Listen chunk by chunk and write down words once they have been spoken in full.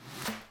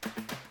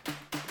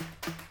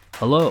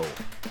Hello,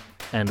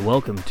 and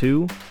welcome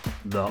to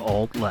The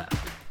Alt Left.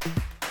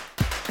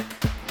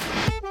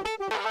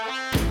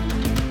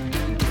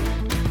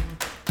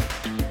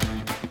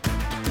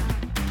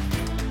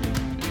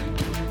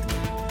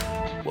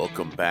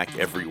 Welcome back,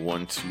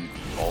 everyone, to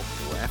The Alt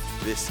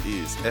Left. This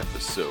is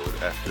episode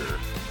after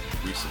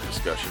recent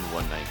discussion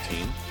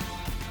 119.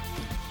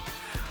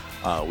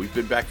 We've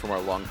been back from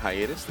our long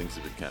hiatus. Things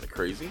have been kind of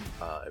crazy.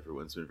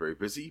 Everyone's been very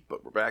busy,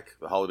 but we're back.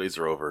 The holidays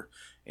are over,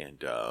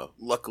 and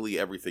luckily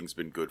everything's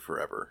been good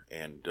forever.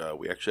 And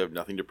we actually have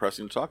nothing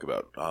depressing to talk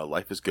about.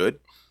 Life is good,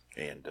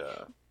 and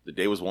the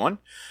day was one.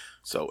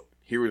 So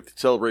here to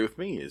celebrate with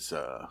me is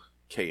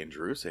Kay and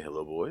Drew. Say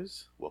hello,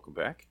 boys. Welcome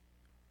back.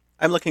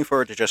 I'm looking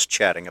forward to just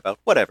chatting about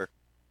whatever.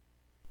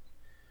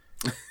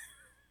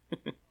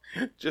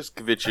 Just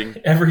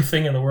kvetching.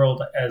 Everything in the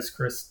world, as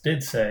Chris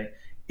did say,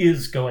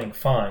 is going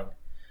fine.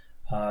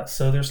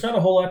 So there's not a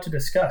whole lot to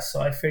discuss.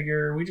 So I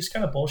figure we just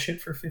kind of bullshit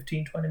for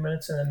 15, 20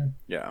 minutes and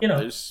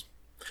then,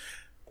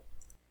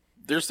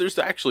 There's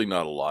actually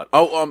not a lot.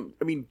 I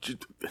mean,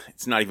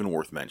 it's not even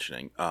worth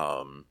mentioning.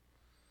 But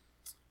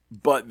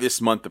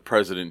this month the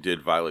president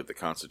did violate the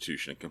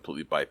Constitution and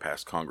completely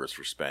bypass Congress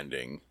for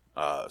spending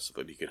so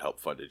that he could help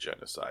fund a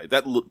genocide.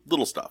 That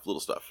little stuff.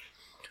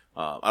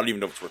 I don't even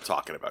know if it's worth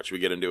talking about. Should we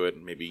get into it?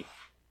 Maybe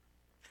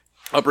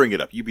I'll bring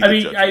it up. You be the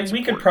judge.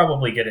 We could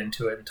probably get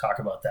into it and talk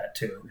about that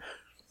too.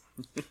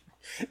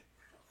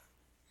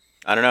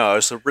 I don't know. I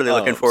was really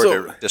looking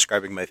forward to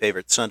describing my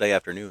favorite Sunday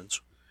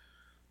afternoons.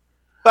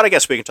 But I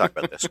guess we can talk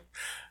about this.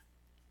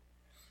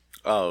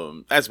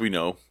 As we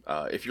know,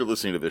 if you're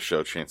listening to this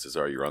show, chances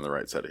are you're on the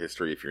right side of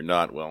history. If you're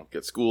not, well,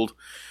 get schooled.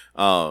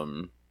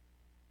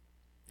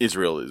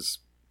 Israel is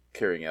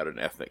carrying out an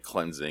ethnic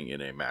cleansing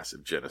in a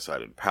massive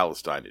genocide in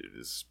Palestine. It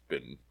has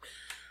been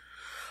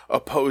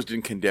opposed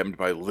and condemned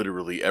by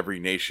literally every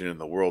nation in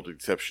the world, with the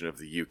exception of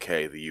the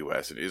UK, the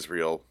US, and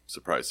Israel.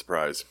 Surprise,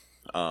 surprise.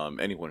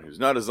 Anyone who's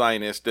not a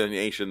Zionist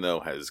nation,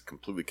 though, has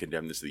completely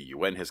condemned this. The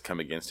UN has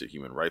come against it.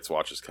 Human Rights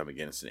Watch has come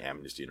against it.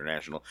 Amnesty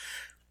International.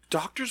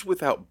 Doctors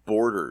Without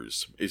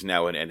Borders is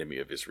now an enemy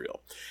of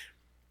Israel.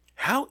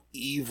 How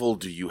evil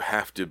do you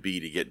have to be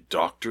to get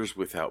Doctors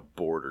Without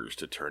Borders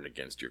to turn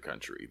against your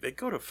country? They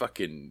go to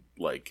fucking,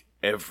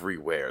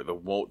 everywhere.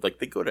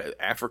 They go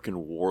to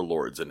African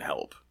warlords and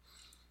help.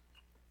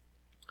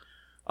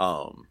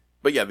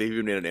 But yeah, they've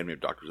even made an enemy of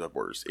Doctors Without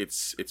Borders.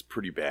 It's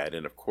pretty bad,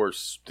 and of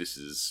course, this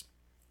is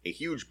a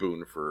huge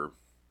boon for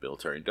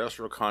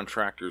military-industrial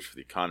contractors, for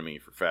the economy,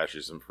 for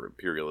fascism, for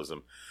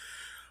imperialism.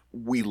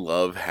 We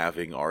love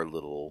having our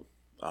little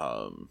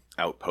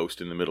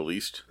outpost in the Middle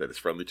East that is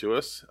friendly to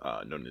us,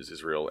 known as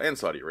Israel and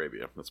Saudi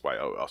Arabia. That's why I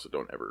also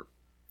don't ever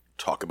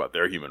talk about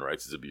their human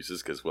rights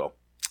abuses, because, well,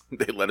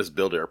 they let us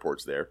build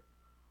airports there.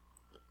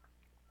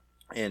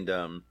 And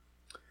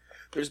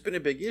there's been a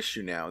big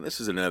issue now, and this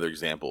is another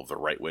example of the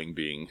right wing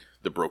being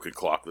the broken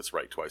clock that's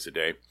right twice a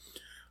day.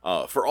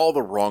 For all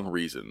the wrong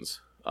reasons,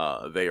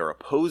 they are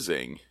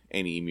opposing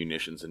any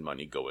munitions and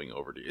money going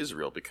over to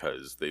Israel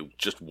because they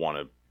just want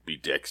to be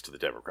dicks to the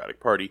Democratic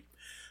Party.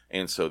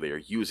 And so they are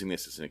using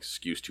this as an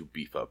excuse to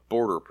beef up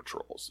border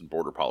patrols and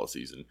border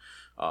policies and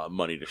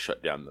money to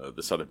shut down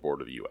the southern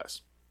border of the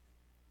U.S.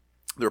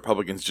 The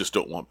Republicans just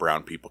don't want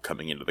brown people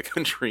coming into the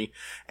country,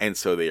 and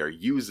so they are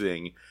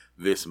using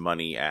this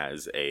money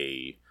as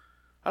I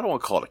don't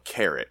want to call it a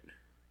carrot,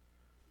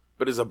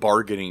 but as a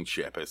bargaining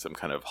chip, as some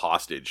kind of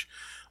hostage,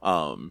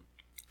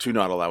 to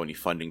not allow any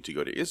funding to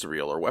go to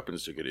Israel or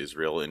weapons to go to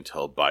Israel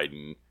until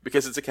Biden,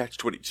 because it's a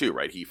catch-22,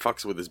 right? He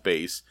fucks with his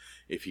base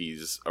if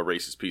he's a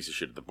racist piece of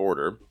shit at the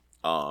border,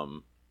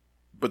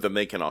 but then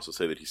they can also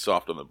say that he's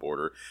soft on the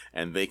border,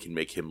 and they can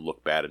make him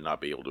look bad and not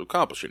be able to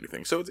accomplish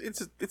anything. So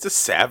it's a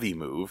savvy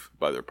move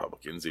by the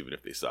Republicans, even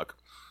if they suck.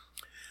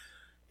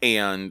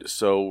 And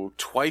so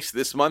twice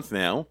this month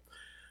now,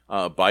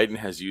 Biden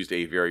has used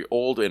a very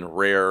old and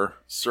rare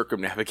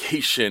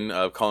circumnavigation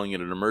of calling it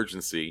an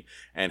emergency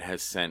and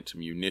has sent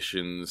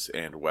munitions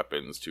and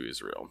weapons to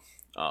Israel.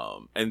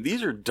 And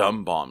these are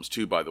dumb bombs,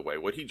 too, by the way.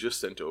 What he just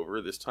sent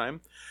over this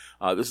time,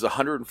 this is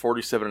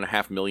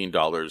 $147.5 million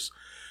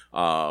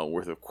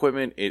worth of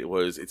equipment.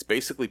 It's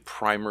basically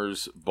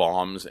primers,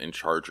 bombs, and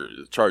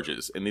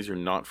charges, and these are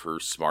not for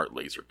smart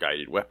laser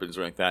guided weapons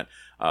or anything like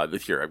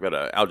that. Here, I've got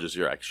Al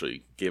Jazeera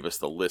actually gave us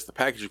the list. The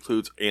package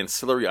includes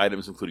ancillary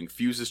items including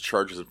fuses,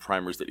 charges, and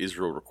primers that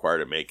Israel required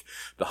to make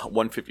the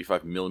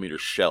 155 millimeter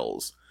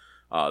shells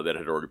that it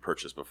had already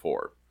purchased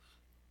before.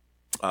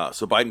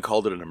 So Biden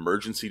called it an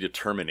emergency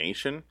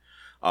determination.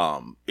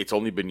 It's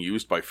only been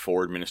used by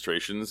 4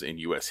 administrations in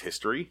U.S.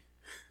 history.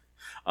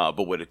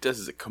 But what it does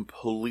is it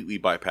completely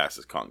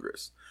bypasses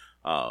Congress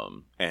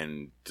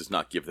and does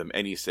not give them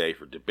any say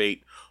for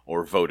debate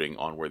or voting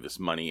on where this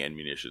money and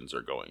munitions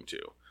are going to.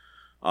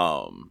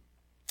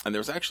 And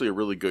there's actually a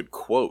really good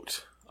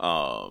quote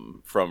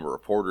from a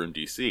reporter in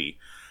D.C.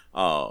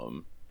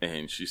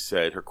 And she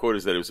said, her quote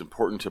is that it was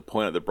important to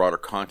point out the broader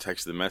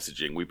context of the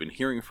messaging. We've been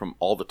hearing from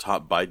all the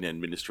top Biden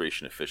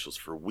administration officials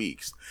for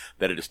weeks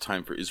that it is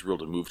time for Israel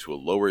to move to a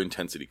lower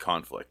intensity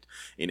conflict.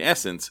 In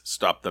essence,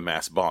 stop the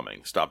mass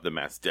bombing, stop the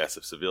mass deaths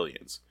of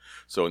civilians.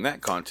 So in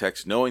that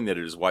context, knowing that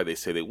it is why they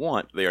say they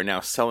want, they are now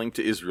selling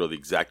to Israel the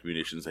exact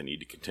munitions they need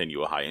to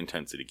continue a high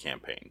intensity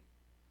campaign.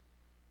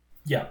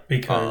 Yeah,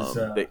 because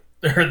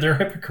they're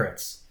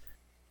hypocrites.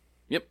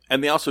 Yep,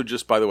 and they also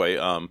just, by the way,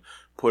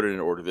 put in an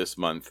order this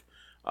month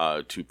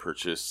to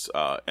purchase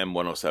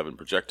M107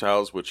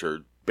 projectiles, which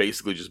are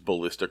basically just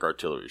ballistic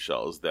artillery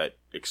shells that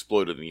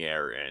explode in the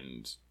air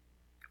and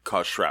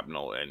cause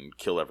shrapnel and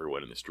kill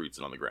everyone in the streets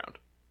and on the ground.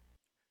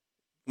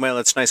 Well,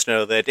 it's nice to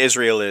know that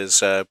Israel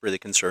is really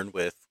concerned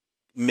with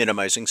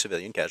minimizing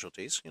civilian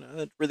casualties.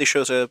 It really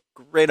shows a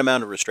great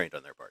amount of restraint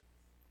on their part.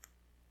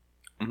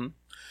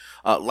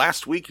 Mm-hmm.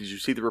 Last week, did you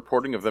see the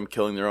reporting of them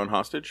killing their own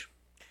hostage?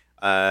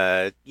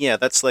 Yeah,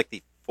 that's like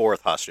the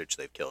 4th hostage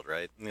they've killed,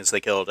 right? Because they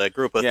killed a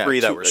group of 3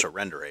 that were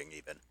surrendering,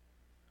 even.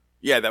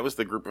 Yeah, that was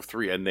the group of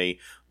 3, and they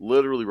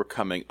literally were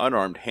coming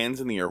unarmed,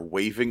 hands in the air,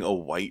 waving a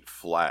white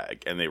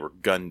flag, and they were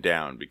gunned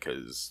down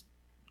because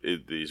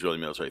the Israeli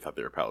military thought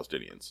they were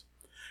Palestinians.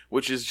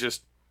 Which is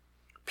just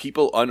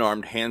people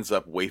unarmed, hands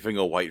up, waving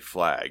a white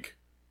flag,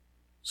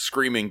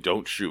 screaming,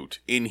 "Don't shoot,"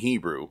 in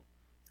Hebrew,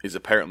 is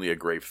apparently a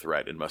grave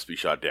threat and must be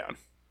shot down.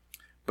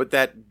 But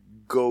that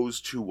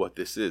goes to what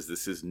this is.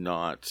 This is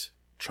not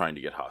trying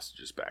to get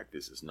hostages back.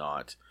 This is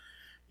not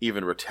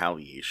even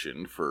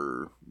retaliation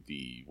for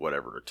the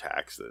whatever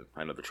attacks that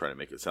I know they're trying to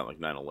make it sound like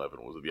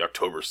 9/11. Was it the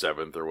October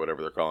 7th or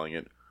whatever they're calling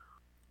it?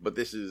 But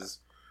this is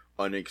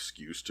an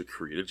excuse to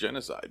create a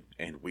genocide,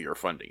 and we are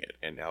funding it.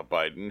 And now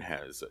Biden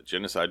has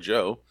Genocide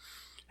Joe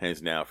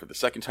has now, for the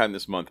second time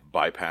this month,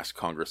 bypassed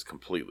Congress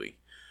completely,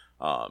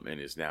 and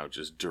is now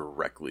just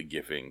directly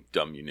giving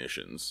dumb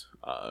munitions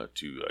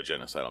to a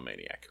genocidal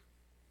maniac.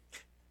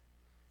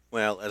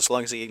 Well, as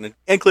long as he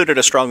included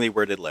a strongly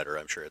worded letter,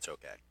 I'm sure it's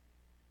okay.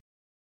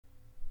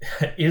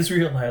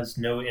 Israel has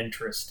no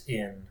interest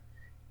in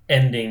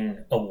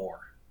ending a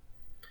war.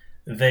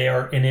 They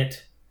are in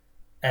it,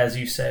 as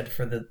you said,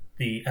 for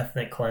the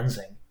ethnic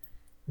cleansing.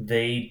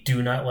 They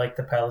do not like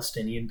the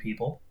Palestinian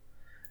people.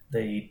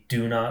 They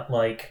do not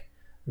like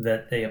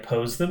that they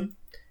oppose them.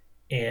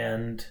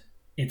 And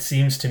it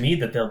seems to me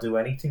that they'll do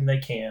anything they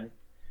can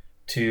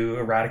to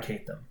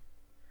eradicate them.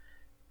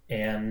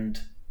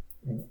 And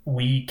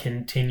we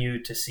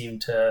continue to seem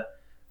to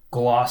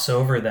gloss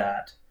over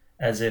that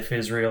as if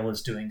Israel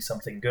is doing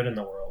something good in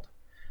the world,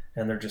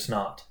 and they're just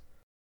not.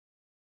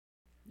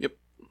 Yep.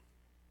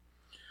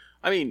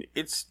 I mean,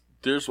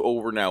 there's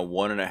over now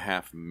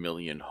 1.5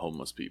 million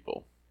homeless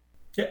people.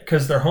 Yeah,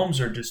 because their homes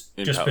are just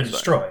been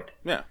destroyed.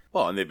 Yeah,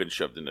 well, and they've been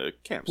shoved into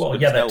camps.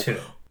 Well, yeah, that too.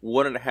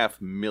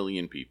 1.5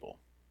 million people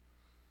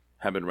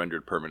have been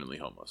rendered permanently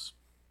homeless.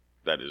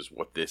 That is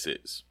what this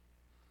is.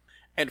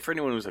 And for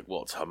anyone who's like,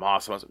 well, it's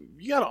Hamas,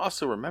 you got to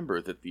also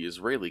remember that the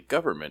Israeli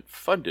government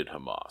funded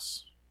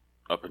Hamas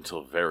up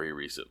until very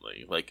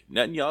recently. Like,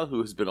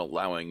 Netanyahu has been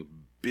allowing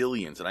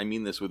billions, and I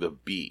mean this with a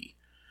B,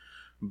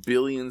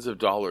 billions of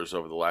dollars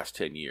over the last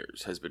 10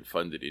 years has been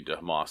funded into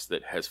Hamas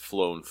that has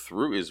flown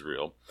through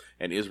Israel,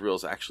 and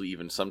Israel's actually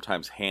even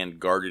sometimes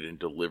hand-guarded and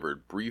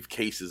delivered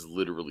briefcases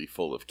literally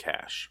full of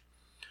cash.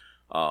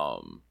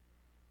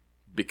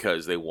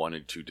 Because they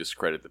wanted to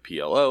discredit the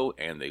PLO,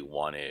 and they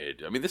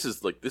wanted... I mean, this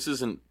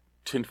isn't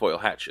tinfoil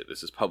hat shit.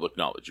 This is public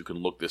knowledge. You can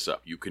look this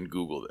up. You can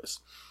Google this.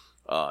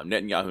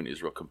 Netanyahu and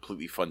Israel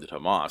completely funded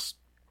Hamas,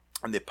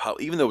 and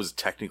even though it was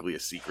technically a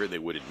secret, they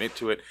would admit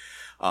to it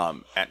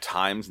at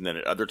times, and then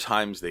at other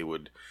times they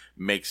would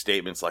make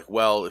statements like,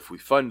 well, if we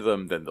fund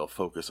them, then they'll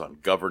focus on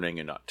governing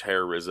and not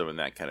terrorism and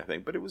that kind of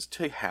thing. But it was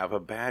to have a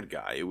bad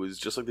guy. It was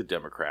just like the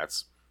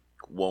Democrats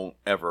won't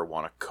ever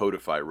want to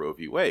codify Roe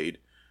v. Wade,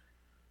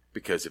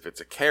 because if it's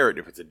a carrot,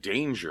 if it's a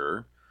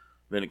danger,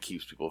 then it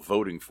keeps people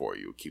voting for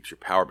you. It keeps your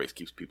power base,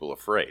 keeps people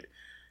afraid.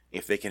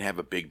 If they can have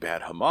a big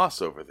bad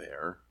Hamas over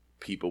there,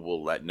 people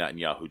will let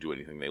Netanyahu do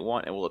anything they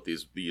want, and will let the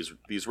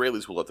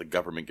Israelis will let the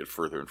government get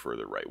further and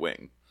further right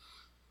wing.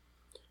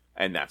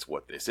 And that's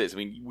what this is. I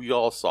mean, we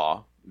all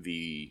saw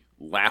the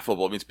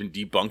laughable, I mean, it's been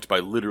debunked by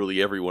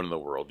literally everyone in the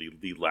world,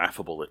 the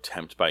laughable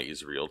attempt by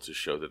Israel to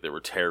show that there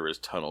were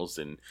terrorist tunnels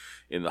in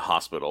the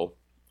hospital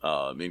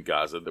in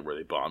Gaza where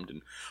they bombed.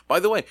 And by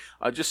the way,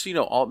 just so you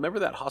know, remember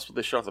that hospital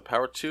they shut off the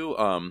power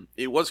to?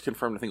 It was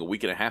confirmed, I think, a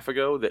week and a half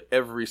ago that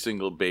every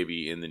single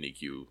baby in the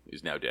NICU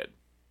is now dead.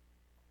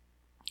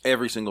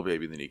 Every single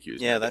baby in the NICU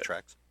is now dead.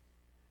 Tracks.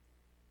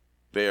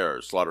 They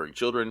are slaughtering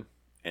children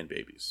and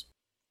babies.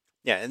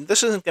 Yeah, and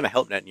this isn't going to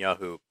help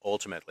Netanyahu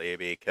ultimately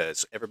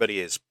because everybody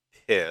is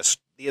pissed.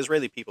 The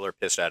Israeli people are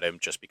pissed at him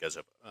just because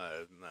of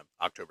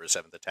October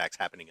 7th attacks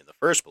happening in the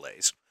first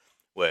place,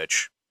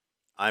 which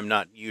I'm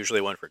not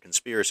usually one for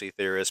conspiracy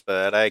theorists,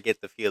 but I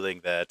get the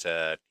feeling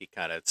that he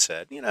kind of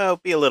said, be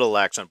a little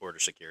lax on border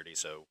security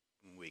so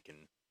we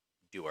can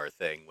do our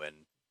thing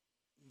when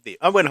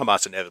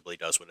Hamas inevitably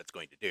does what it's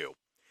going to do.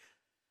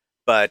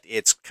 but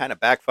it's kind of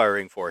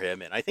backfiring for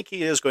him, and I think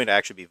he is going to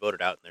actually be voted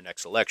out in their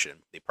next election.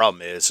 The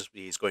problem is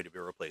he's going to be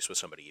replaced with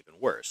somebody even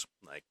worse.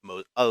 Like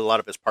a lot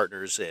of his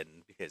partners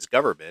in his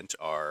government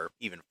are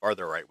even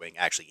farther right-wing,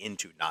 actually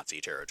into Nazi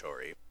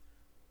territory.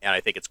 And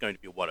I think it's going to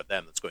be one of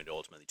them that's going to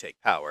ultimately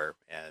take power,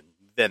 and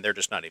then they're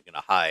just not even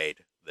going to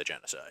hide the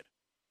genocide.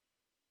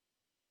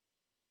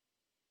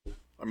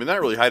 I mean, they're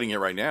not really hiding it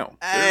right now.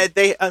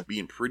 They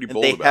being pretty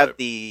bold they about have it.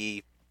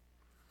 the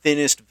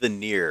thinnest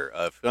veneer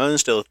of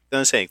still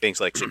saying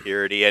things like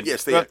security and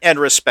Yes, and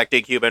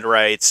respecting human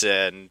rights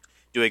and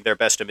doing their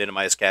best to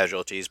minimize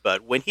casualties.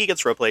 But when he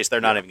gets replaced,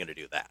 they're not even going to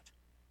do that.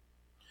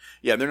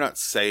 Yeah, they're not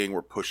saying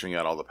we're pushing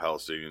out all the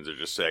Palestinians. They're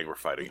just saying we're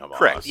fighting Hamas.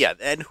 Correct. Yeah,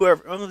 and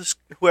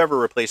whoever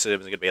replaces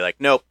him is going to be like,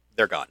 nope,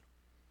 they're gone.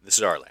 This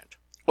is our land.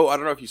 Oh, I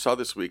don't know if you saw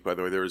this week, by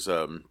the way. There's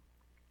an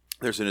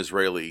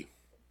Israeli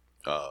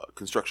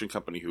construction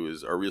company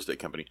or real estate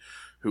company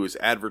who is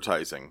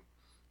advertising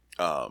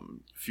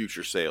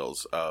future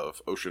sales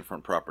of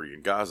oceanfront property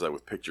in Gaza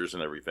with pictures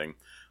and everything,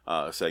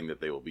 saying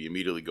that they will be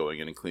immediately going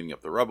in and cleaning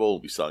up the rubble, will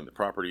be selling the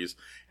properties,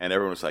 and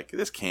everyone was like,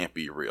 this can't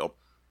be real.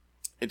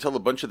 Until a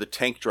bunch of the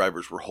tank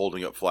drivers were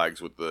holding up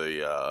flags with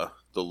the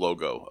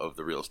logo of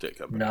the real estate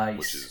company, Nice.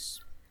 Which is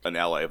an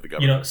ally of the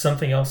government.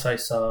 Something else I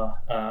saw,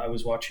 I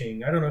was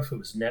watching, I don't know if it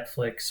was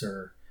Netflix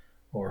or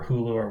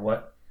Hulu or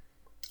what,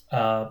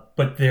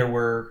 but there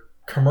were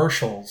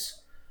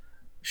commercials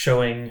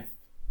showing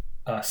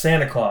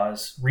Santa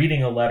Claus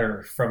reading a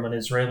letter from an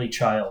Israeli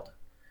child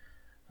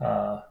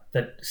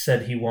that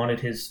said he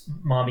wanted his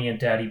mommy and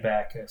daddy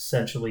back,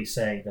 essentially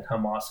saying that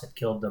Hamas had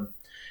killed them.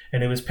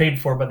 And it was paid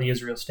for by the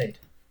Israel state.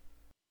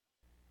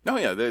 Oh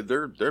yeah,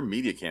 their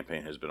media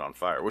campaign has been on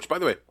fire. Which, by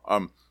the way,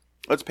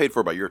 that's paid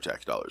for by your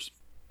tax dollars.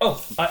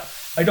 Oh,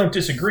 I don't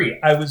disagree.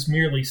 I was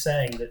merely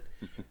saying that,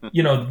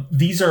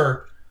 these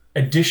are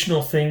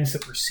additional things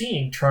that we're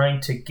seeing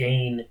trying to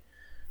gain,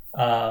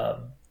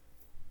 not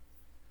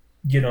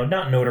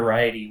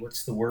notoriety.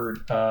 What's the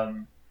word?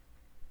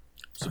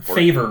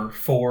 Favor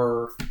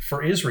for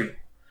Israel.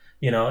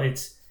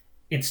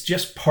 It's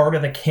just part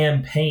of the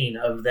campaign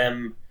of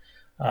them.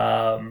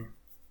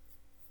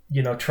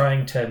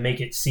 Trying to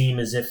make it seem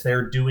as if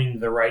they're doing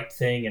the right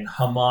thing, and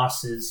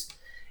Hamas is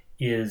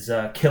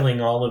killing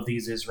all of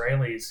these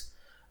Israelis,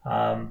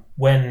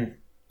 when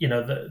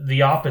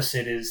the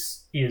opposite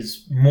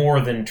is more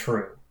than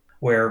true,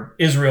 where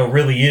Israel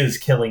really is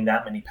killing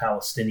that many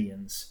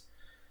Palestinians.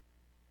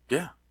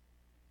 Yeah,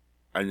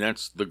 and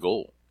that's the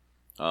goal.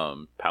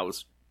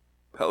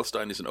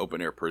 Palestine is an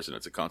open air prison.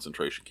 It's a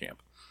concentration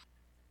camp.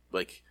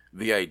 Like,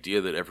 the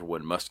idea that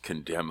everyone must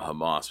condemn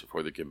Hamas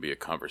before there can be a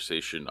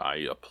conversation, I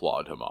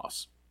applaud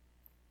Hamas.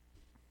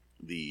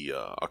 The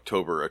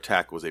October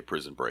attack was a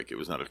prison break. It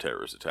was not a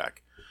terrorist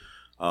attack.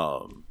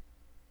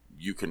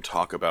 You can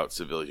talk about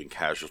civilian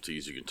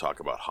casualties. You can talk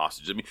about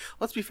hostages. I mean,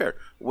 let's be fair.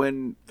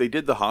 When they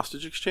did the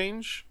hostage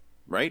exchange,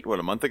 right?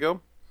 A month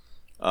ago?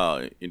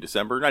 In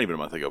December? Not even a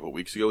month ago, but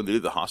weeks ago, when they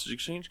did the hostage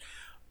exchange.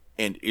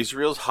 And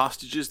Israel's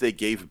hostages they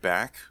gave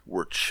back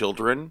were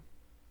children.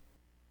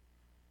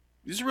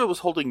 Israel was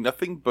holding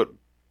nothing but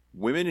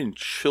women and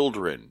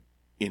children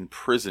in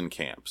prison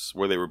camps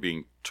where they were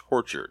being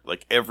tortured.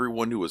 Like,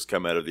 everyone who has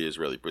come out of the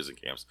Israeli prison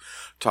camps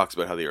talks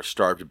about how they are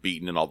starved,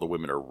 beaten, and all the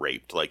women are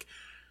raped. Like,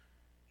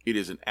 it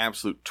is an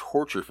absolute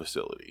torture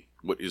facility,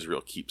 what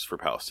Israel keeps for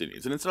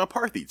Palestinians. And it's an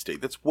apartheid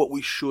state. That's what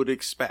we should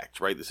expect,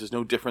 right? This is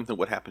no different than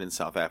what happened in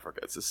South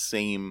Africa. It's the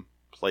same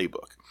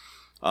playbook.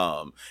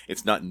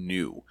 It's not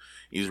new.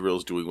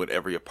 Israel's doing what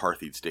every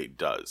apartheid state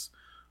does.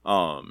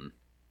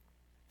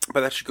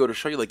 But that should go to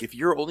show you, like, if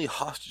your only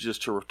hostages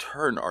to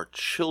return are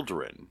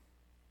children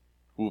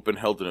who have been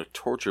held in a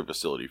torture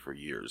facility for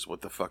years,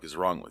 what the fuck is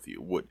wrong with you?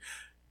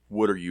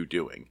 What are you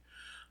doing?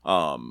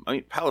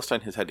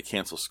 Palestine has had to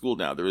cancel school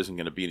now. There isn't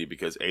going to be any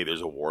because A,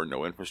 there's a war,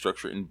 no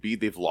infrastructure, and B,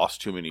 they've lost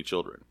too many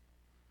children.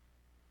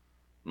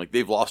 Like,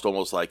 they've lost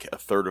almost like a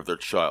third of their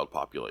child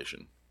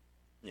population.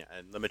 Yeah,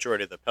 and the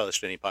majority of the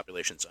Palestinian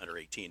population is under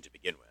 18 to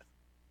begin with.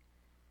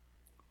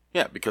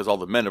 Yeah, because all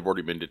the men have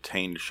already been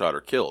detained, shot,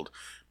 or killed.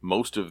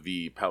 Most of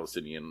the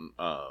Palestinian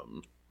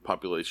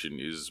population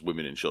is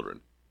women and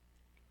children.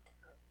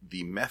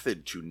 The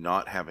method to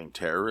not having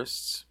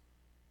terrorists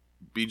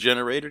be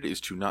generated is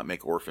to not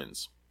make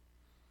orphans.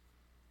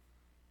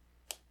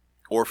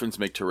 Orphans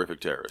make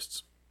terrific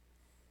terrorists.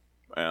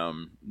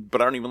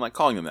 But I don't even like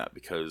calling them that,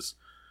 because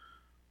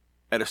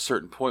at a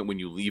certain point, when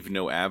you leave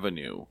no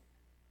avenue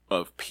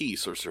of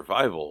peace or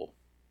survival,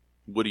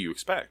 what do you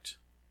expect?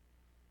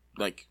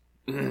 Like,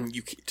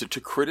 to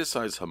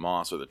criticize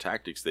Hamas or the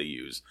tactics they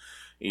use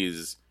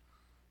is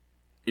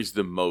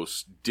the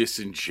most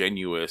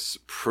disingenuous,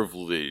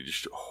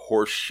 privileged,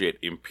 horseshit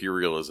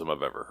imperialism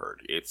I've ever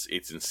heard. It's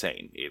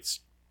insane.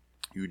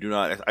 You do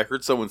not. I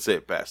heard someone say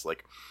it best.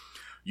 Like,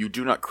 you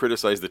do not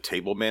criticize the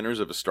table manners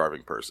of a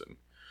starving person.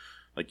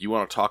 Like, you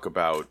want to talk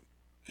about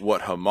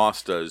what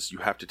Hamas does, you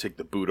have to take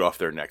the boot off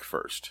their neck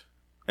first,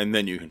 and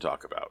then you can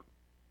talk about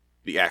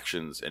the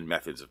actions and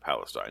methods of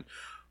Palestine.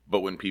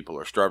 But when people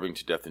are starving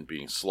to death and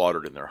being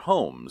slaughtered in their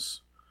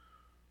homes,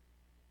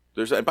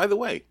 And by the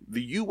way,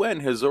 the UN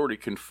has already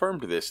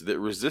confirmed this, that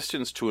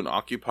resistance to an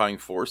occupying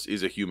force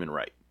is a human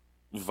right.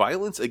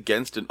 Violence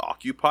against an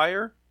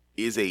occupier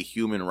is a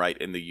human right,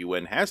 and the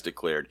UN has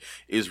declared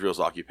Israel's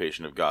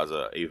occupation of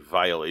Gaza a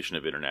violation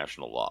of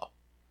international law.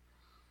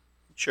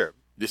 Sure.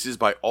 This is,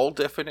 by all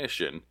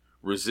definition,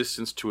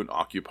 resistance to an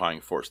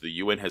occupying force. The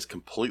UN has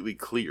completely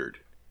cleared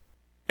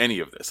any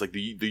of this. Like,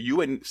 the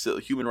UN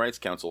Human Rights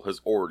Council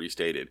has already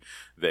stated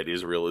that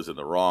Israel is in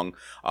the wrong.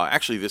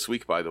 Actually, this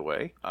week, by the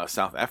way,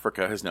 South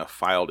Africa has now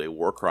filed a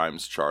war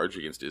crimes charge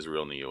against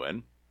Israel in the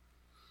UN.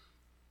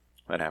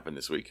 That happened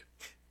this week.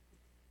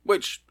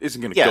 Which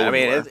isn't going to go anywhere.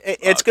 Yeah, I mean,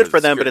 it's good for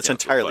them, but it's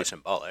entirely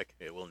symbolic.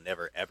 It will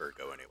never, ever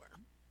go anywhere.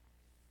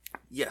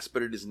 Yes,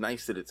 but it is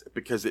nice that it's,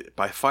 because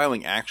by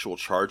filing actual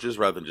charges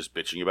rather than just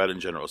bitching about it in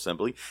General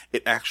Assembly,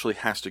 it actually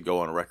has to go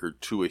on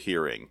record to a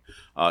hearing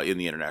in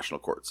the international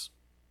courts.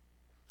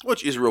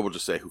 Which Israel will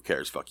just say, who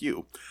cares, fuck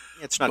you.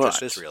 It's not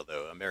just Israel,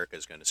 though. America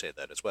is going to say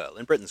that as well.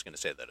 And Britain's going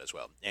to say that as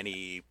well.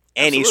 Any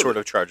sort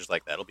of charges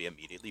like that will be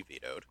immediately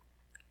vetoed.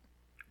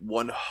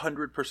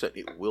 100%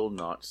 it will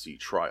not see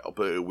trial,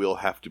 but it will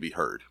have to be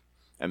heard.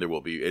 And it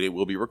will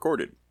be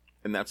recorded.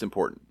 And that's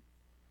important.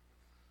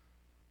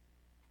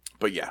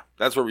 But yeah,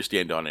 that's where we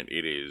stand on it.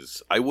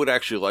 I would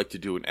actually like to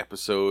do an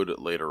episode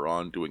later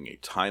on doing a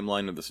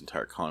timeline of this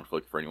entire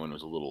conflict for anyone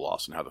who's a little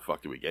lost in how the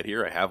fuck did we get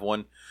here. I have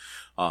one.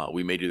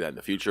 We may do that in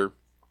the future.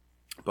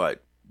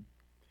 But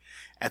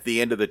at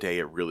the end of the day,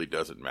 it really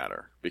doesn't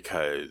matter.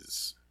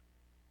 Because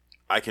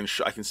I can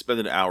spend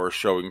an hour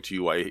showing to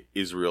you why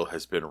Israel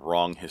has been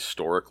wrong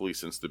historically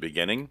since the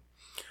beginning.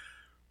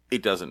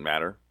 It doesn't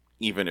matter.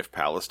 Even if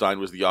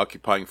Palestine was the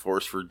occupying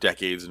force for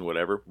decades and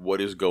whatever,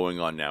 what is going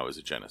on now is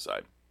a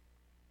genocide.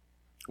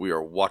 We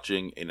are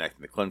watching an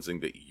ethnic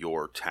cleansing that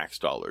your tax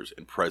dollars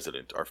and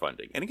president are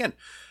funding. And again,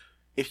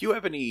 if you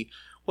have any,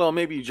 well,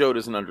 maybe Joe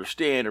doesn't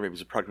understand, or maybe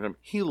he's a product of him,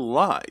 he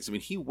lies. I mean,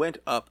 he went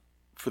up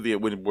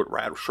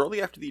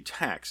shortly after the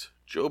attacks,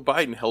 Joe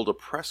Biden held a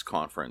press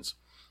conference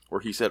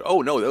where he said,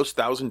 oh no, those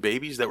 1,000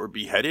 babies that were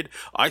beheaded,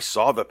 I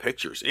saw the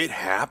pictures. It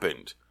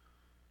happened.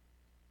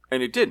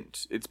 And it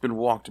didn't. It's been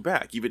walked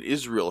back. Even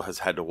Israel has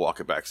had to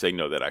walk it back, saying,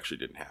 no, that actually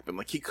didn't happen.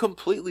 Like, he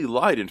completely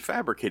lied and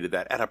fabricated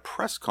that at a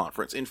press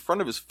conference in front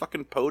of his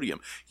fucking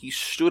podium. He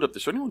stood up there.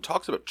 So anyone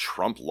talks about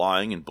Trump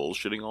lying and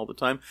bullshitting all the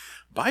time,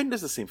 Biden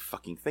does the same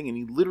fucking thing. And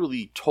he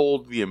literally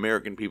told the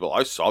American people,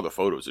 I saw the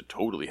photos. It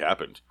totally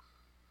happened.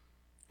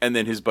 And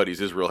then his buddies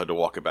Israel had to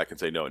walk it back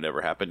and say, no, it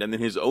never happened. And then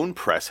his own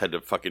press had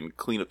to fucking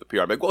clean up the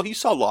PR. I'm like, well, he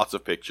saw lots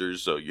of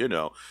pictures, so, you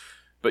know.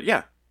 But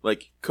yeah.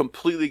 Like,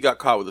 completely got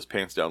caught with his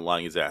pants down,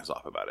 lying his ass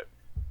off about it.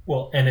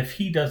 Well, and if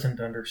he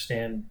doesn't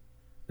understand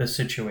the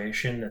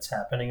situation that's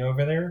happening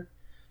over there,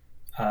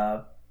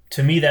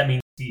 to me that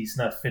means he's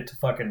not fit to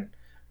fucking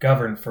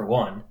govern, for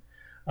one.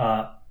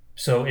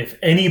 So if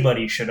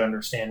anybody should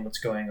understand what's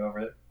going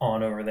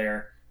on over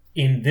there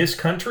in this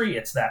country,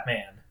 it's that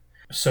man.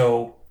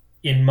 So,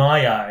 in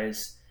my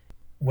eyes,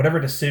 whatever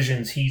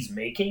decisions he's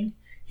making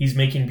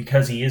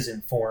because he is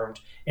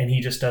informed, and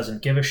he just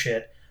doesn't give a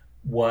shit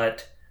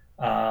what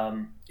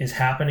is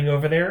happening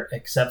over there,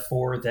 except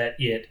for that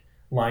it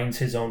lines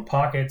his own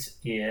pockets,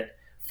 it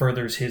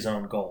furthers his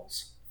own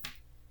goals.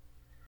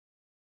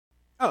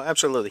 Oh,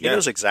 absolutely. He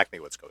knows exactly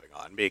what's going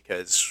on,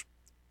 because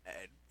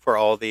for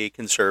all the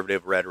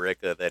conservative rhetoric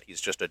that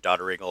he's just a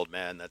doddering old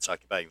man that's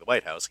occupying the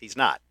White House, he's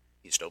not.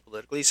 He's still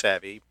politically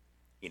savvy.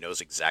 He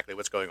knows exactly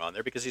what's going on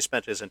there because he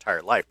spent his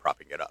entire life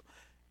propping it up.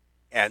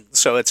 And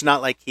so it's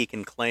not like he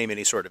can claim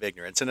any sort of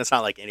ignorance, and it's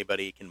not like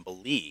anybody can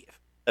believe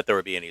that there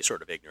would be any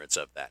sort of ignorance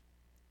of that.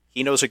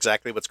 He knows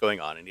exactly what's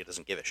going on, and he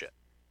doesn't give a shit.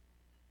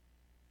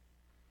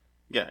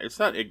 Yeah, it's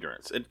not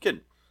ignorance. And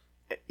again,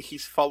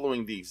 he's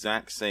following the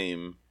exact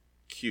same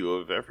cue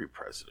of every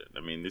president. I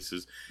mean,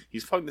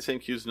 he's following the same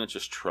cues, not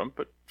just Trump,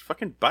 but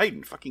fucking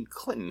Biden, fucking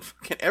Clinton,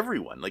 fucking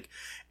everyone. Like,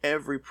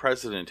 every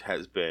president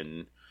has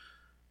been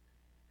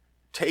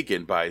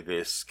taken by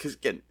this, because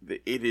again,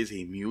 it is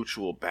a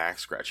mutual back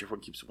scratch.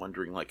 Everyone keeps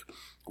wondering, like,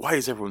 why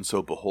is everyone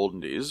so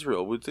beholden to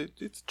Israel? It's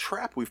a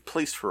trap we've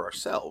placed for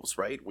ourselves,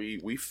 right?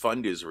 We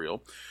fund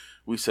Israel.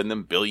 We send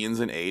them billions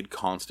in aid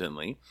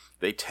constantly.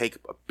 They take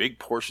big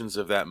portions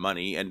of that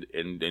money and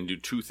do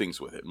two things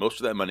with it.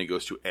 Most of that money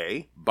goes to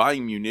A,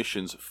 buying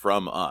munitions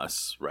from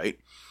us, right?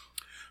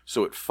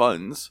 So it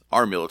funds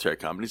our military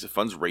companies. It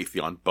funds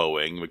Raytheon,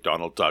 Boeing,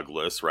 McDonnell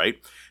Douglas,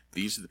 right?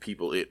 These are the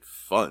people it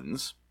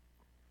funds,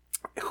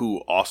 who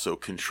also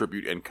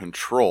contribute and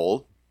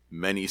control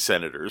many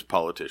senators,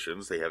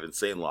 politicians. They have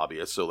insane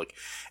lobbyists. So, like,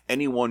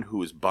 anyone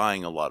who is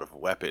buying a lot of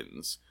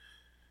weapons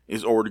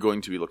is already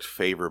going to be looked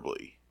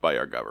favorably by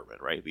our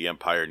government, right? The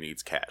empire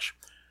needs cash.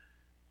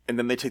 And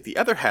then they take the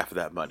other half of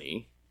that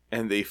money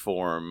and they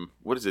form,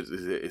 what is it?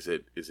 Is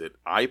it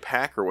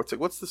IPAC, or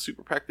what's the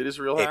super PAC that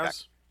Israel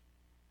has?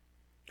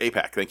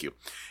 AIPAC, thank you.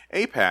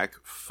 AIPAC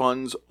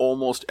funds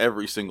almost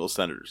every single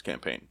senator's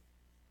campaign.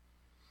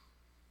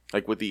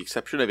 Like, with the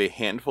exception of a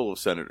handful of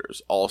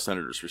senators, all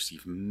senators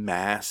receive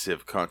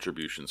massive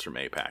contributions from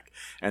AIPAC.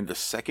 And the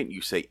second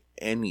you say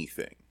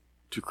anything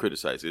to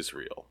criticize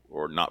Israel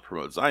or not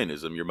promote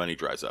Zionism, your money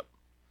dries up.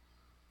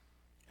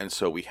 And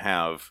so we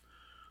have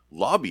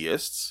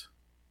lobbyists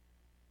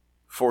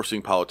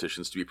forcing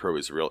politicians to be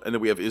pro-Israel, and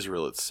then we have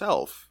Israel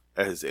itself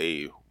as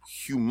a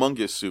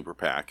humongous super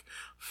PAC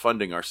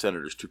funding our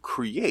senators to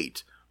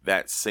create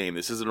that same,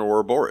 this isn't a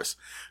Ouroboros.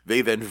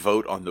 They then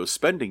vote on those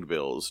spending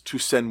bills to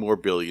send more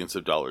billions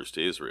of dollars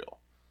to Israel.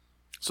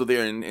 So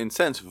they're, in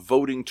sense,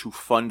 voting to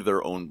fund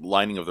their own,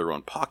 lining of their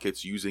own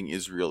pockets using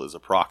Israel as a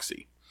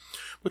proxy.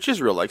 Which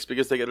Israel likes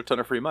because they get a ton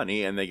of free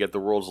money and they get the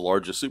world's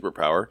largest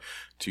superpower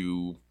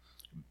to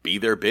be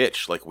their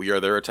bitch. Like, we are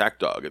their attack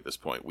dog at this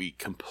point. We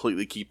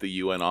completely keep the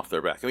UN off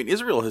their back. I mean,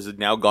 Israel has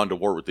now gone to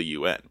war with the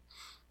UN.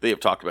 They have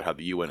talked about how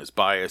the UN is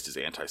biased, is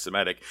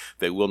anti-Semitic.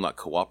 They will not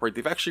cooperate.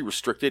 They've actually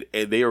restricted,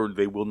 and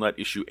they will not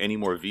issue any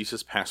more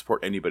visas,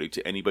 passport anybody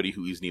to anybody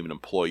who isn't even an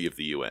employee of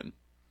the UN.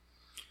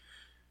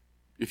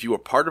 If you are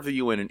part of the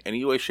UN in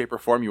any way, shape, or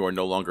form, you are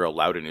no longer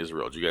allowed in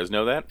Israel. Do you guys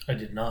know that? I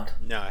did not.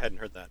 No, I hadn't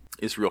heard that.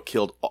 Israel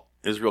killed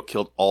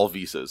all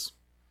visas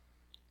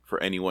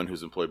for anyone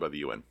who's employed by the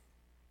UN.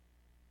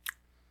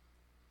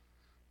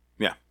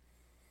 Yeah.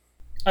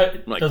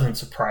 It doesn't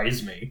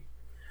surprise me.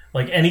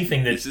 Like,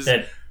 anything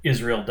that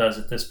Israel does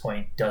at this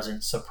point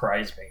doesn't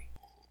surprise me.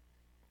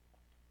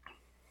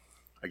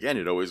 Again,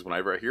 it always,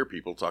 whenever I hear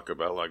people talk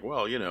about, like,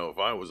 well, you know, if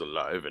I was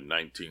alive in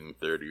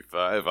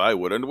 1935, I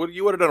would have...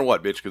 You would have done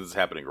what, bitch? Because it's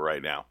happening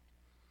right now.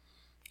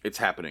 It's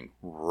happening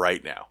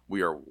right now.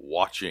 We are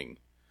watching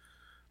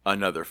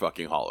another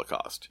fucking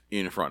Holocaust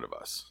in front of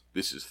us.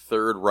 This is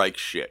Third Reich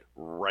shit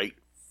right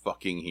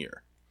fucking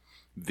here.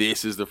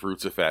 This is the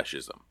fruits of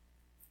fascism.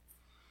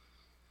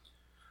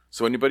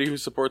 So anybody who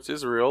supports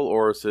Israel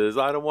or says,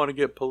 I don't want to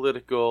get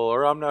political,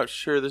 or I'm not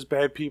sure, there's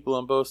bad people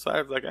on both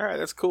sides, like, all right,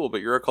 that's cool, but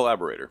you're a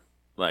collaborator.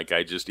 Like,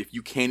 if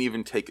you can't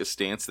even take a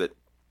stance that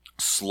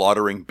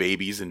slaughtering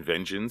babies in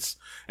vengeance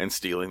and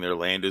stealing their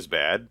land is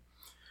bad,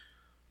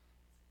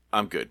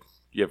 I'm good.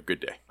 You have a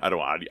good day. I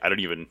don't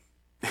even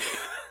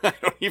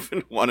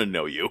want to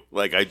know you.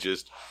 Like,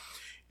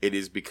 it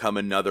has become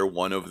another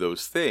one of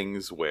those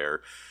things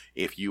where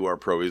if you are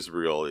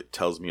pro-Israel, it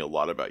tells me a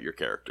lot about your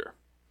character.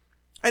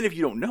 And if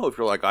you don't know, if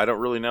you're like, I don't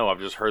really know, I've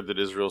just heard that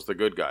Israel's the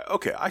good guy.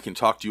 Okay, I can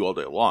talk to you all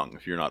day long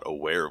if you're not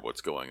aware of what's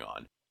going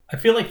on. I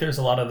feel like there's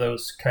a lot of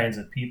those kinds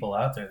of people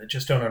out there that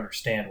just don't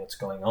understand what's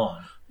going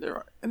on. There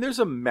are. And there's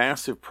a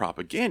massive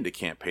propaganda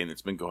campaign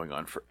that's been going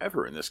on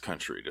forever in this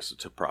country just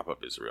to prop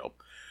up Israel.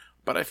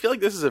 But I feel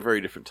like this is a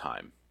very different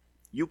time.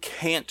 You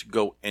can't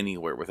go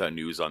anywhere without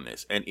news on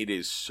this. And it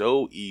is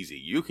so easy.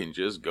 You can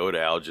just go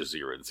to Al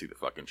Jazeera and see the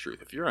fucking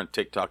truth. If you're on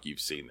TikTok, you've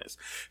seen this.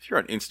 If you're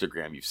on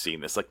Instagram, you've seen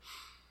this. Like,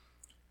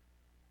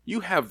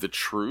 you have the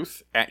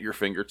truth at your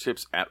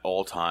fingertips at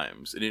all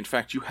times. And in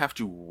fact, you have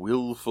to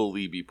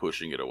willfully be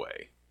pushing it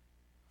away.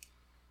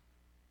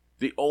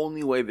 The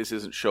only way this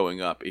isn't showing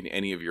up in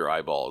any of your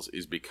eyeballs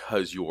is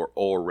because you are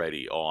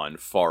already on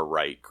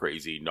far-right,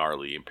 crazy,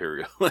 gnarly,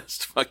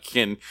 imperialist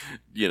fucking,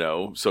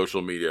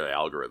 social media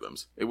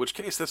algorithms. In which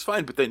case, that's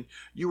fine, but then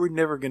you were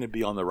never going to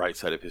be on the right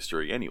side of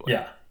history anyway.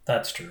 Yeah,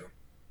 that's true.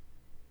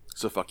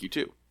 So fuck you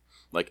too.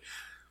 Like,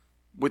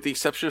 with the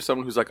exception of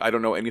someone who's like, I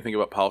don't know anything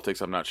about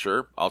politics, I'm not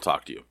sure, I'll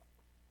talk to you.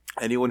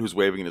 Anyone who's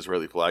waving an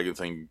Israeli flag and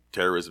saying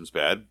terrorism's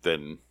bad,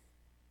 then,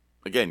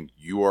 again,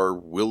 you are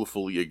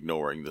willfully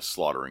ignoring the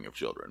slaughtering of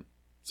children.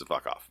 So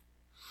fuck off.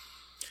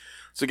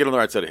 So get on the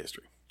right side of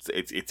history.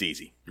 It's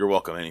easy. You're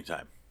welcome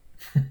anytime.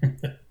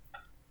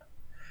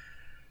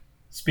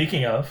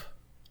 Speaking of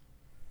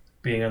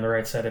being on the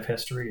right side of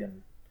history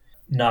and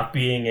not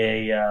being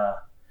I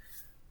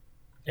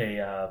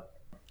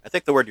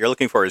think the word you're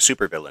looking for is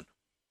supervillain.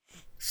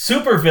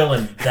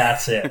 Supervillain,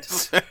 that's it.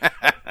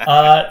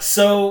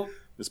 So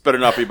this better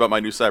not be about my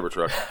new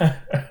Cybertruck.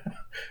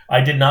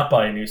 I did not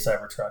buy a new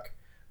Cybertruck.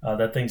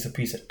 That thing's a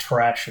piece of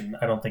trash, and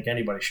I don't think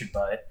anybody should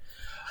buy it.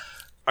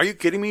 Are you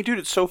kidding me, dude?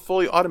 It's so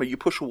fully automated. You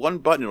push one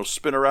button, it'll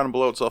spin around and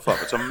blow itself up.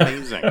 It's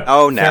amazing.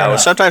 Oh, no.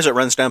 Sometimes it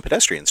runs down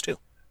pedestrians, too.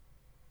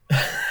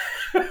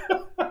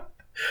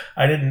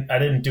 I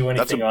didn't do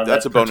anything on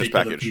that's that a bonus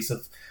particular package. Piece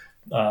of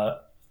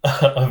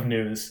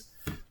news.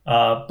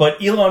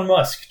 But Elon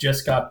Musk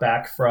just got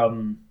back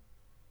from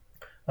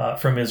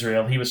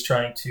Israel. He was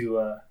trying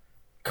to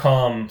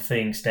calm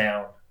things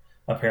down,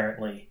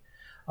 apparently.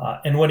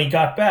 And when he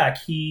got back,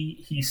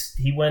 he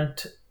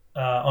went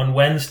on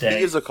Wednesday.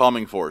 He is a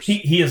calming force.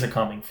 He is a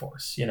calming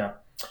force, Mr.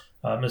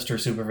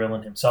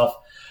 Supervillain himself.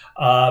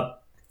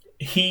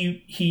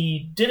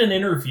 He did an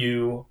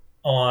interview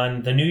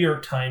on the New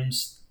York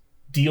Times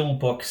Deal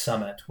Book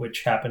Summit,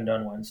 which happened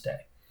on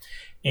Wednesday.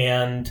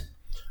 And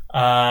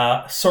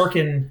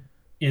Sorkin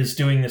is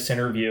doing this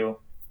interview,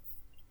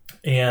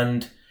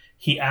 and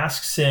he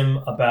asks him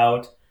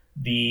about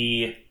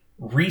a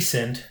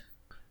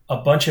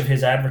bunch of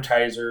his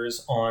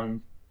advertisers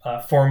on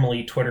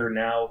formerly Twitter,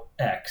 now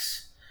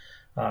X,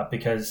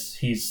 because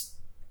he's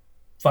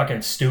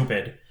fucking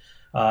stupid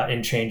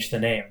and changed the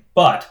name.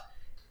 But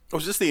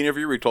was this the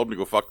interview where he told him to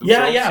go fuck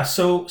themselves? Yeah.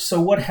 So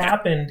what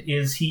happened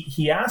is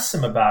he asked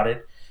him about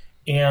it,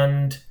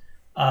 and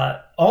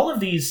all of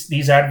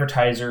these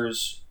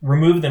advertisers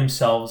remove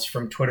themselves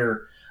from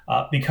Twitter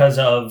because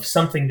of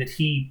something that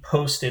he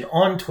posted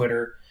on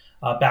Twitter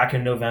back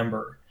in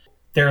November.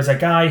 There's a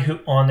guy who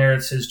on there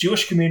that says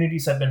Jewish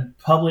communities have been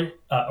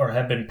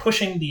have been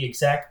pushing the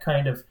exact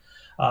kind of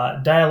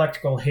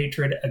dialectical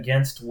hatred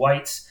against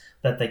whites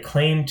that they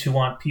claim to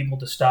want people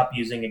to stop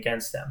using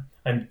against them.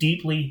 I'm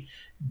deeply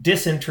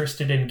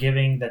disinterested in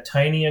giving the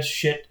tiniest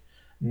shit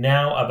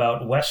now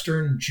about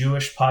Western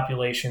Jewish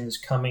populations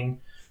coming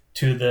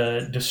to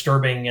the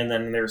disturbing, and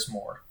then there's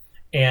more.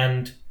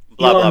 And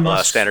blah Elon blah blah.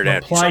 Musk's Standard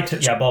reply to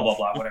anti-Semitism. blah blah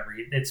blah whatever.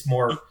 It's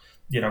more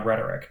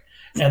rhetoric.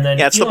 And then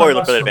It's the Elon boilerplate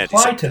Musk's of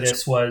reply to anti-Semitism.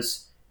 this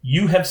was,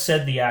 "You have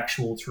said the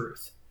actual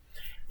truth."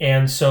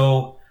 And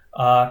so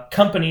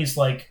companies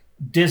like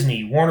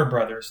Disney, Warner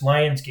Brothers,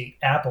 Lionsgate,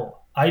 Apple,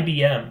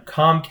 IBM,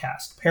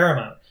 Comcast,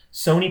 Paramount,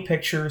 Sony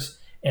Pictures,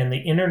 and the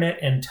Internet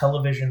and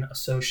Television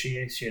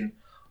Association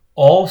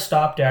all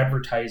stopped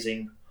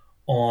advertising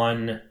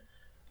on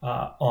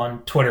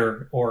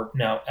Twitter, or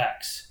now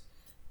X,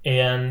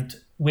 and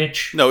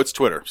which No, it's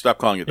Twitter. Stop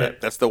calling it that. Yeah.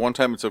 That's the one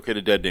time it's okay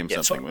to dead name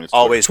Yeah, something when it's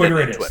always Twitter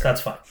been it is. Twitter.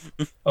 That's fine.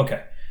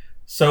 Okay,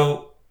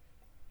 so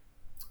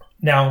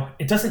now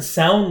it doesn't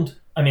sound.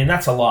 I mean,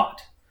 that's a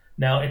lot.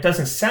 Now it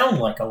doesn't sound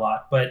like a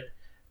lot, but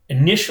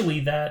initially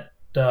that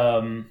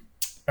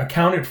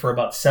accounted for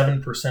about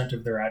 7%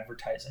 of their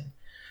advertising,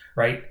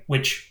 right?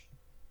 Which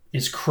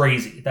is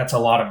crazy. That's a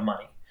lot of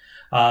money.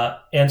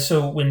 And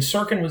so when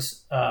Sorkin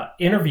was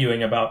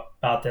interviewing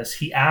about this,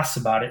 he asks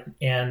about it,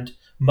 and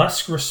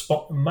Musk's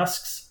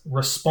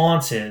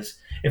response is,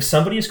 if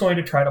somebody is going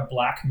to try to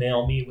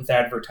blackmail me with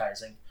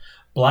advertising,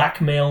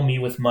 blackmail me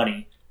with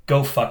money,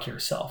 go fuck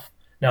yourself.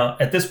 Now,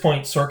 at this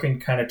point,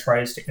 Sorkin kind of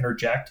tries to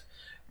interject,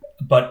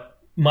 but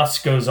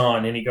Musk goes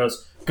on and he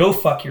goes, go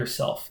fuck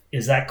yourself.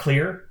 Is that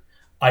clear?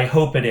 I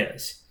hope it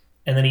is.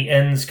 And then he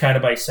ends kind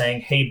of by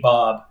saying, hey,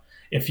 Bob,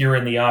 if you're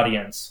in the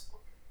audience,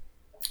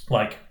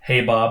 like,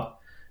 hey, Bob,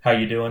 how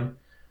you doing?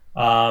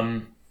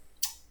 And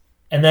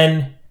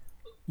then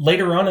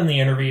later on in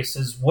the interview, he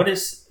says, what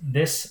is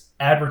this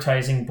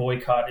advertising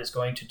boycott is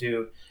going to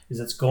do is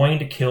it's going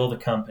to kill the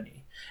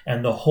company.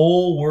 And the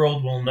whole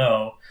world will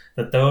know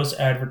that those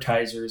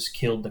advertisers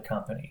killed the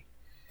company.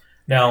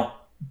 Now,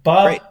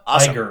 Bob Great.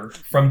 Awesome. Iger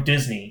from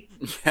Disney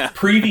Yeah.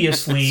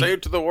 previously Say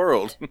it to the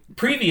world.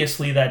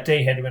 previously that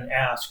day had been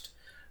asked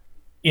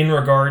in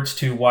regards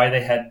to why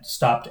they had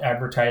stopped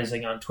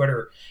advertising on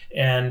Twitter.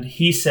 And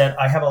he said,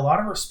 I have a lot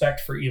of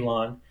respect for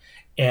Elon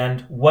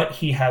and what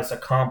he has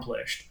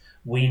accomplished.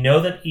 We know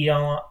that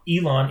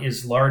Elon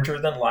is larger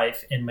than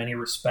life in many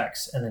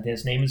respects, and that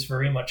his name is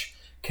very much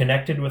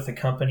connected with the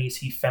companies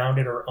he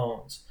founded or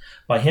owns.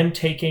 By him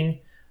taking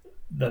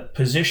the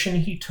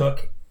position he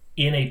took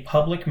in a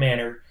public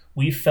manner,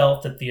 we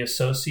felt that the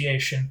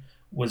association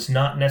was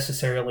not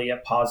necessarily a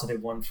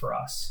positive one for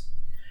us.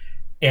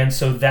 And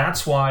so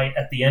that's why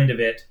at the end of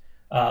it,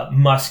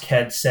 Musk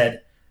had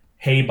said,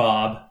 hey,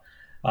 Bob,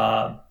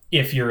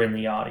 if you're in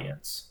the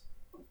audience.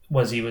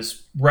 He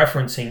was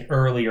referencing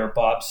earlier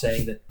Bob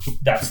saying that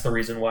that's the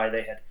reason why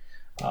they had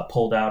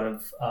pulled out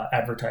of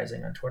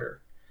advertising on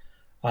Twitter.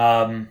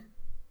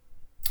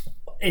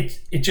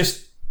 It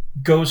just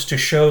goes to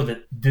show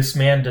that this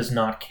man does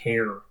not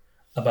care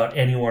about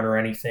anyone or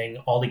anything.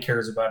 All he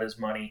cares about is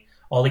money.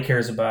 All he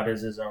cares about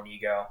is his own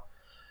ego.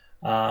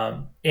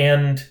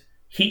 And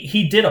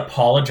he did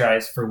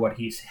apologize for what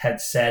he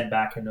had said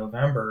back in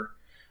November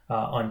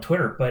on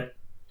Twitter, but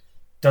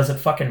does it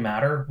fucking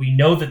matter? We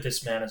know that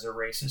this man is a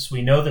racist.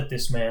 We know that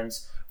this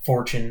man's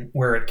fortune,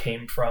 where it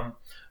came from.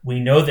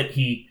 We know that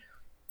he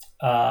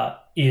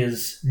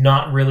is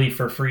not really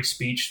for free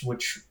speech,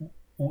 which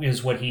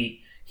is what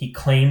he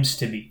claims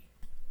to be.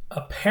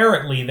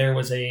 Apparently, there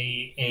was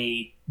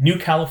a new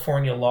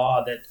California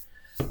law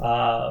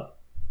that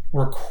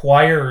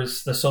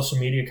requires the social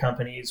media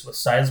companies with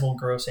sizable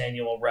gross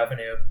annual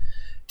revenue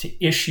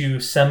to issue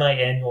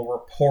semi-annual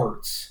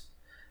reports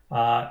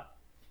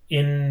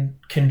in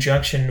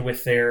conjunction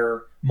with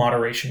their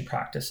moderation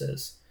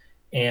practices.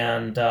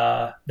 And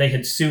they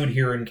had sued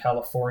here in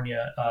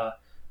California,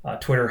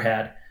 Twitter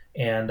had,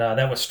 and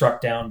that was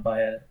struck down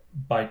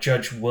by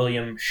Judge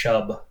William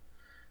Shubb,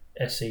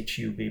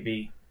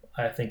 S-H-U-B-B.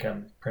 I think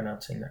I'm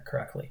pronouncing that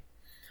correctly.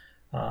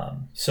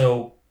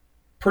 So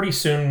pretty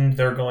soon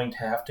they're going to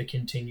have to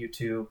continue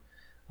to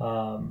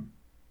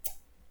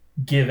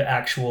give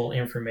actual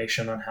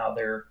information on how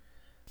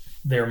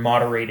they're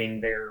moderating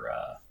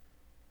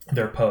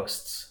their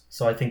posts.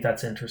 So I think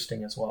that's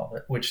interesting as well,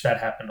 which that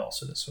happened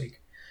also this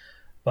week.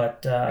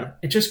 But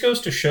it just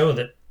goes to show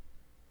that,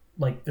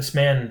 like, this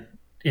man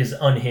is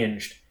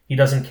unhinged. He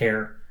doesn't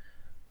care.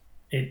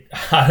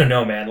 I don't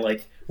know, man.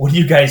 Like, what do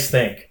you guys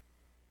think?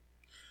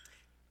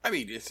 I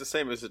mean, it's the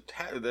same as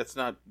that's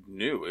not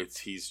new.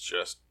 He's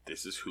just,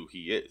 this is who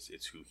he is.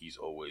 It's who he's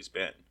always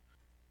been.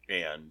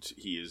 And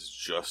he is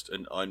just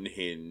an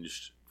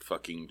unhinged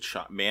fucking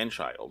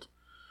man-child.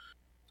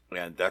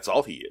 And that's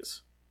all he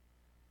is.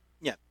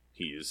 Yeah.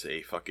 He is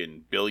a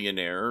fucking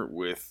billionaire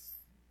with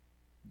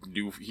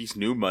he's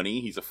new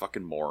money. He's a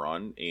fucking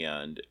moron,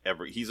 and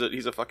he's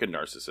a fucking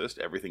narcissist.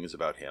 Everything is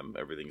about him.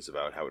 Everything is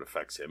about how it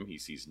affects him. He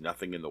sees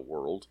nothing in the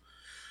world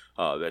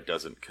that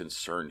doesn't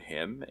concern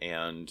him,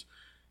 and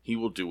he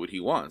will do what he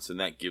wants, and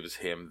that gives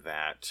him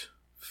that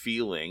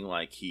feeling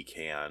like he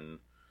can,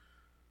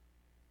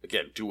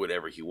 again, do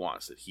whatever he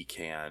wants. That he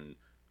can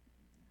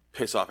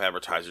piss off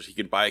advertisers. He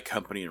can buy a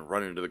company and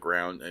run into the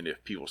ground, and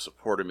if people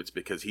support him, it's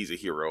because he's a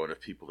hero, and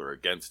if people are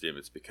against him,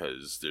 it's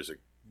because there's a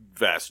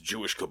vast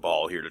Jewish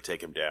cabal here to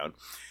take him down.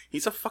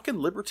 He's a fucking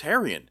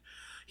libertarian.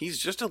 He's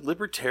just a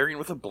libertarian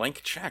with a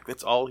blank check.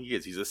 That's all he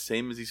is. He's the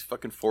same as these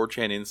fucking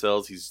 4chan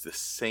incels. He's the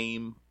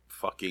same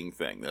fucking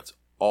thing. That's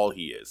all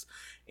he is.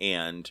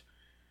 And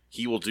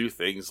he will do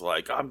things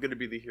like, I'm going to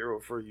be the hero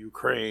for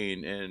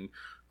Ukraine and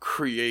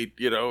create,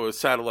 a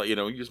satellite,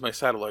 use my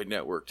satellite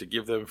network to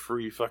give them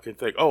free fucking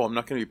thing. Oh, I'm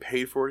not going to be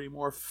paid for it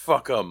anymore?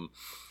 Fuck them.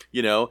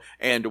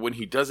 And when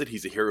he does it,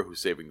 he's a hero who's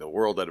saving the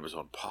world out of his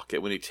own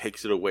pocket. When he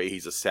takes it away,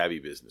 he's a savvy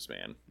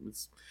businessman.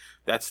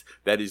 That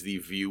is the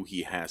view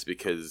he has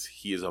because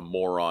he is a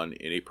moron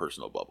in a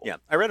personal bubble. Yeah,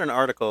 I read an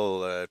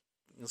article it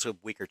was a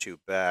week or two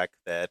back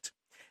that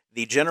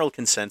the general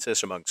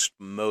consensus amongst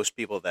most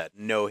people that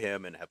know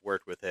him and have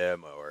worked with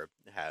him or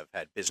have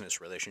had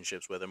business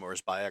relationships with him or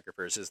his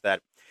biographers is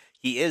that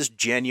he is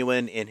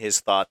genuine in his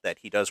thought that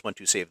he does want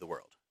to save the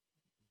world.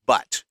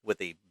 But with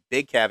the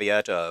big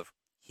caveat of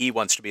he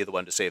wants to be the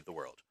one to save the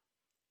world.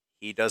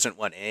 He doesn't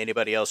want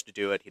anybody else to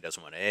do it. He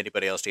doesn't want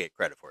anybody else to get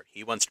credit for it.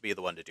 He wants to be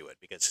the one to do it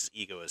because his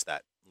ego is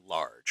that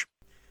large.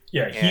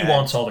 Yeah, he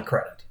wants all the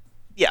credit.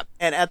 Yeah,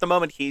 and at the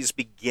moment he's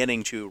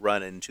beginning to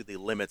run into the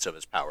limits of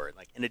his power.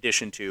 Like, in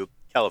addition to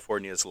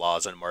California's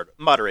laws on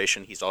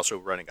moderation, he's also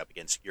running up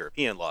against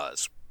European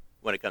laws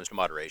when it comes to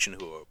moderation,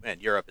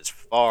 and Europe is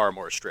far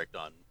more strict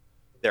on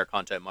their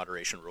content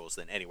moderation rules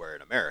than anywhere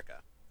in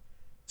America.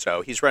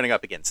 So he's running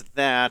up against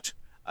that.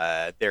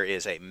 There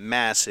is a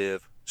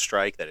massive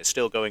strike that is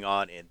still going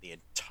on in the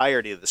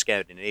entirety of the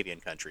Scandinavian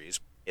countries.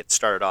 It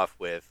started off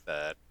with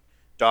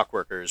dock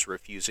workers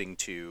refusing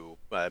to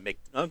make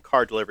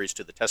car deliveries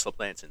to the Tesla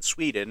plants in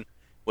Sweden,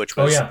 which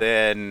was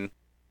then...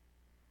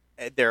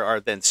 There are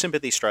then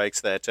sympathy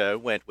strikes that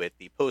went with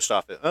the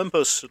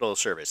postal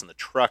service and the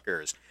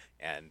truckers,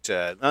 and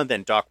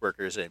then dock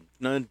workers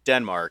in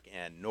Denmark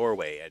and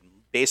Norway, and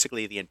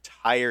basically the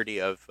entirety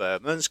of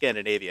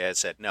Scandinavia has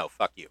said, no,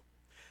 fuck you.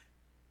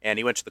 And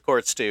he went to the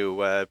courts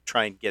to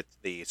try and get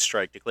the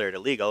strike declared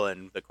illegal,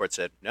 and the court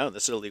said, no,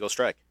 this is a legal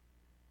strike.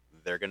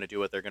 They're going to do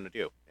what they're going to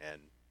do,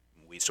 and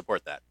we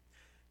support that.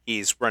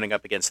 He's running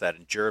up against that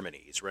in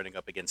Germany. He's running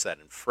up against that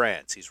in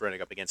France. He's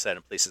running up against that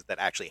in places that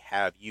actually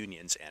have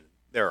unions, and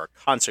there are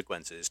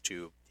consequences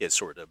to his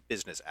sort of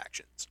business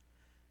actions.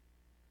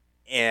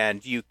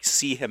 And you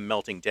see him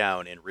melting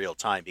down in real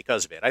time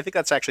because of it. I think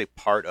that's actually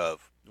part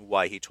of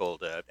why he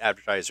told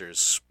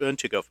advertisers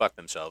to go fuck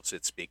themselves.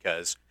 It's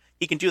because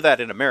he can do that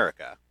in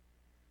America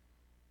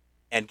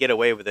and get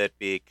away with it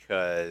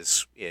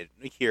because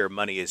here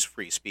money is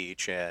free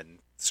speech, and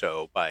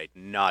so by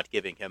not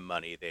giving him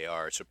money, they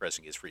are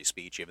suppressing his free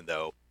speech, even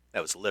though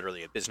that was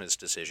literally a business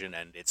decision,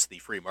 and it's the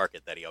free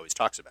market that he always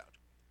talks about.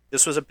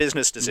 This was a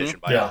business decision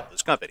by all of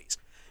those companies.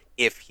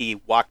 If he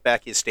walked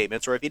back his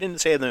statements, or if he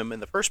didn't say them in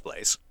the first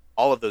place,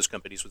 all of those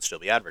companies would still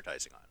be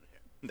advertising on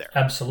him there.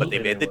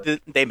 Absolutely.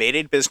 But they made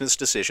a business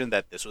decision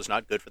that this was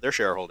not good for their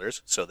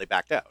shareholders, so they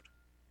backed out.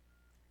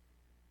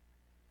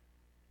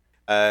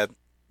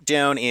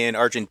 Down in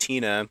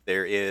Argentina,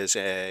 there is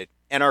an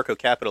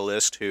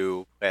anarcho-capitalist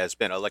who has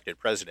been elected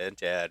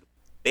president, and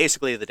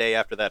basically the day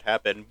after that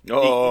happened...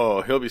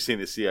 he'll be seeing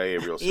the CIA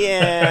real soon.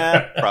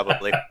 Yeah,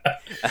 probably.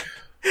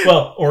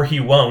 Well, or he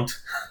won't.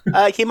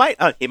 He might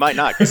not,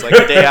 because like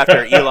the day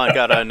after Elon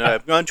got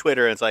on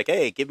Twitter and it's like,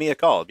 hey, give me a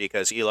call,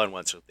 because Elon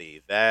wants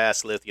the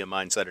vast lithium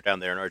mines that are down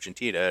there in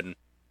Argentina, and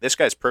this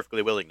guy's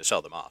perfectly willing to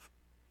sell them off.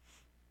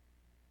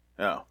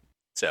 Oh.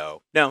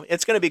 So, no,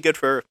 it's going to be good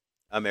for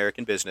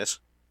American business,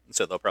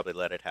 so they'll probably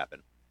let it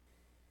happen.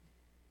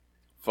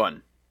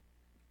 Fun.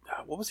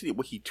 What was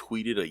what he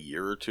tweeted a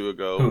year or two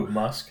ago? Who,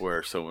 Musk?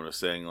 Where someone was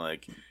saying,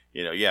 like,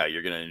 you're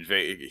going to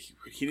invade.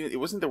 It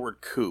wasn't the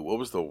word coup. What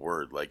was the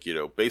word? Like,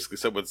 basically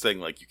someone saying,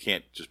 like, you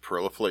can't just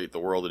proliferate the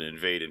world and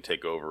invade and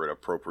take over and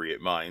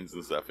appropriate mines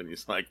and stuff. And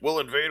he's like, we'll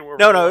invade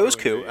wherever. No, it was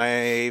coup.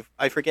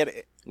 I forget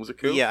it. Was it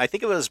coup? Yeah, I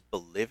think it was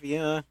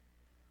Bolivia.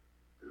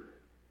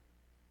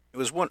 It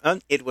was one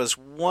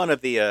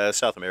of the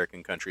South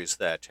American countries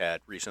that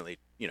had recently,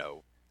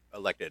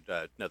 elected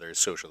another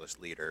socialist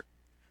leader.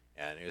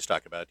 And he was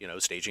talking about,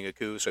 staging a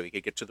coup so he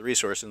could get to the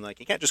resource. And, like,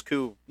 you can't just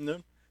coup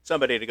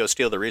somebody to go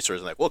steal the resource.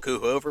 And, like, we'll coup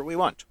whoever we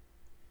want.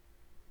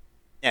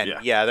 And,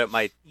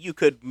 you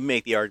could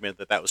make the argument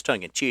that was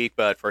tongue-in-cheek.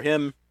 But for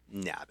him,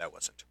 nah, that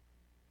wasn't.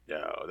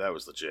 No, that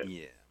was legit.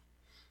 Yeah.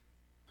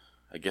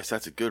 I guess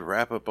that's a good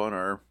wrap-up on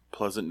our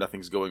pleasant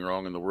Nothing's Going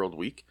Wrong in the World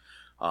week.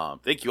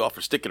 Thank you all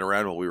for sticking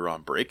around while we were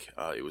on break.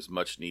 It was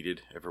much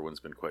needed. Everyone's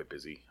been quite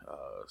busy,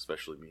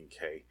 especially me and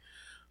Kay.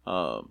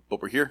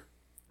 But we're here.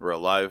 We're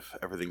alive.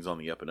 Everything's on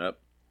the up and up.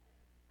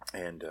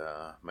 And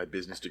my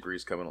business degree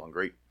is coming along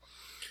great.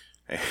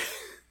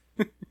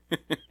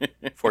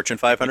 Fortune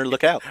 500,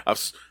 look out.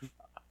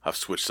 I've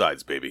switched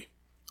sides, baby.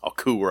 I'll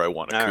coup where I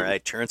want to coup. All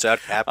right, turns out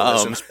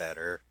capitalism's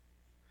better.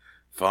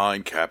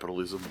 Fine,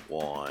 capitalism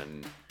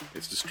won.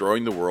 It's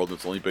destroying the world.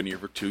 It's only been here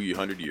for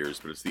 200 years,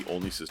 but it's the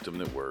only system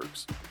that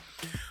works.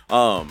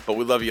 But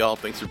we love y'all.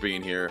 Thanks for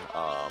being here.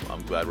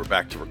 I'm glad we're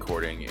back to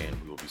recording,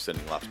 and we will be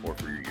sending lots more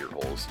for your ear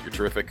holes. You're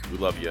terrific. We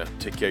love you.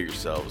 Take care of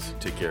yourselves.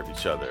 Take care of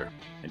each other.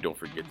 And don't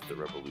forget that the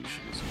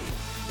revolution is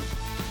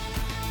moving.